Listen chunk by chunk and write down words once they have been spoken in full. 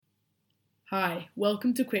Hi,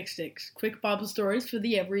 welcome to Quick Sticks, quick Bible stories for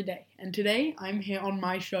the everyday. And today I'm here on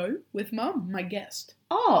my show with Mum, my guest.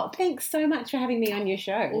 Oh, thanks so much for having me on your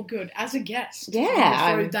show. All good, as a guest.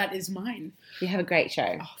 Yeah. So that is mine. You have a great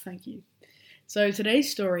show. Oh, thank you. So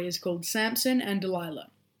today's story is called Sampson and Delilah.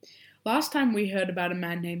 Last time we heard about a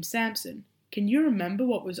man named Sampson. Can you remember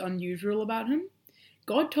what was unusual about him?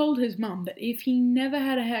 God told his mum that if he never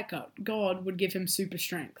had a haircut, God would give him super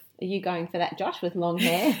strength. Are you going for that, Josh, with long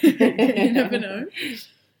hair? You never know.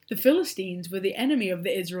 The Philistines were the enemy of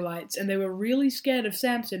the Israelites, and they were really scared of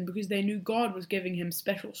Samson because they knew God was giving him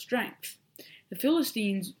special strength. The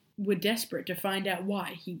Philistines were desperate to find out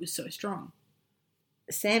why he was so strong.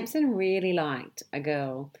 Samson really liked a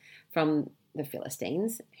girl from the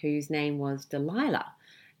Philistines whose name was Delilah.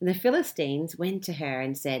 And the Philistines went to her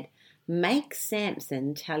and said, "Make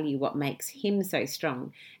Samson tell you what makes him so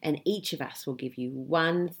strong, and each of us will give you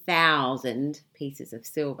 1,000 pieces of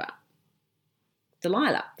silver."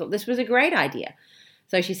 Delilah thought this was a great idea.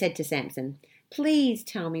 So she said to Samson, "Please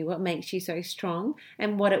tell me what makes you so strong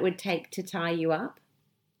and what it would take to tie you up."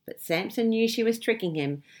 But Samson knew she was tricking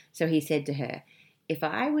him, so he said to her, "If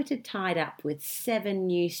I were tied up with 7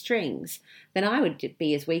 new strings, then I would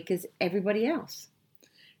be as weak as everybody else."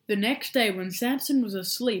 The next day, when Samson was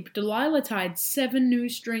asleep, Delilah tied 7 new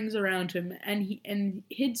strings around him and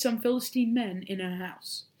hid some Philistine men in her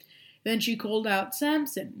house. Then she called out,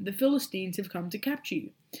 "Samson, the Philistines have come to capture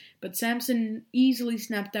you." But Samson easily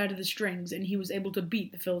snapped out of the strings, and he was able to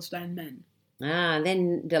beat the Philistine men.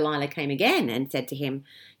 Then Delilah came again and said to him,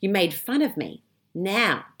 "You made fun of me.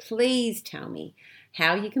 Now, please tell me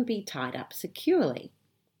how you can be tied up securely."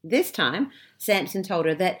 This time, Samson told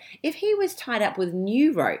her that if he was tied up with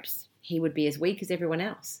new ropes, he would be as weak as everyone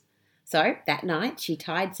else. So that night, she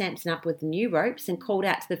tied Samson up with new ropes and called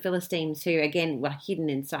out to the Philistines, who again were hidden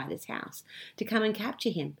inside his house, to come and capture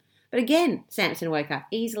him. But again, Samson woke up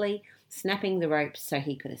easily, snapping the ropes so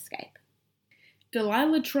he could escape.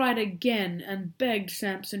 Delilah tried again and begged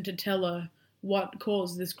Samson to tell her what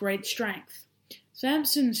caused this great strength.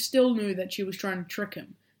 Samson still knew that she was trying to trick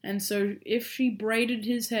him, and so if she braided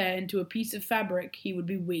his hair into a piece of fabric, he would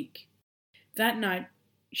be weak. That night,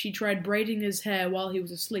 she tried braiding his hair while he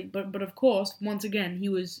was asleep, but of course, once again, he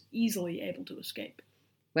was easily able to escape.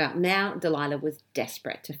 Well, now Delilah was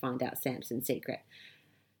desperate to find out Samson's secret.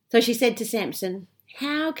 So she said to Samson,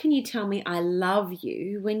 "How can you tell me I love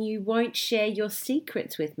you when you won't share your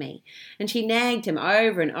secrets with me?" And she nagged him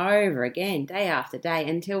over and over again, day after day,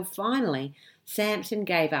 until finally Samson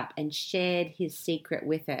gave up and shared his secret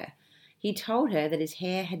with her. He told her that his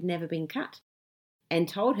hair had never been cut, and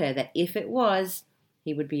told her that if it was,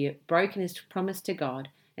 he would be broken his promise to God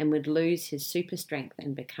and would lose his super strength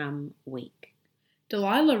and become weak.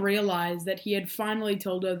 Delilah realized that he had finally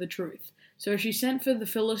told her the truth, so she sent for the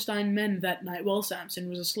Philistine men that night while Samson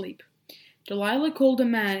was asleep. Delilah called a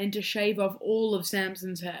man in to shave off all of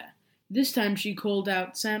Samson's hair. This time she called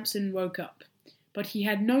out, "Samson woke up," but he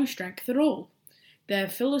had no strength at all. The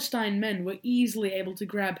Philistine men were easily able to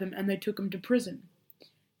grab him, and they took him to prison.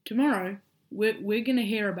 Tomorrow, we're going to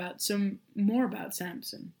hear about some more about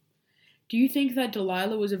Samson. Do you think that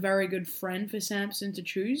Delilah was a very good friend for Samson to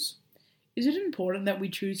choose? Is it important that we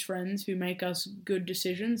choose friends who make us good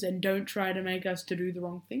decisions and don't try to make us to do the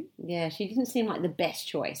wrong thing? Yeah, she didn't seem like the best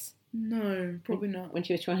choice. No, probably not. When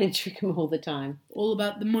she was trying to trick him all the time. All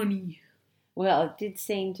about the money. Well, it did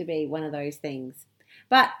seem to be one of those things.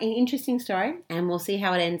 But an interesting story, and we'll see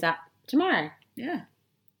how it ends up tomorrow. Yeah.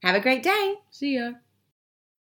 Have a great day. See ya.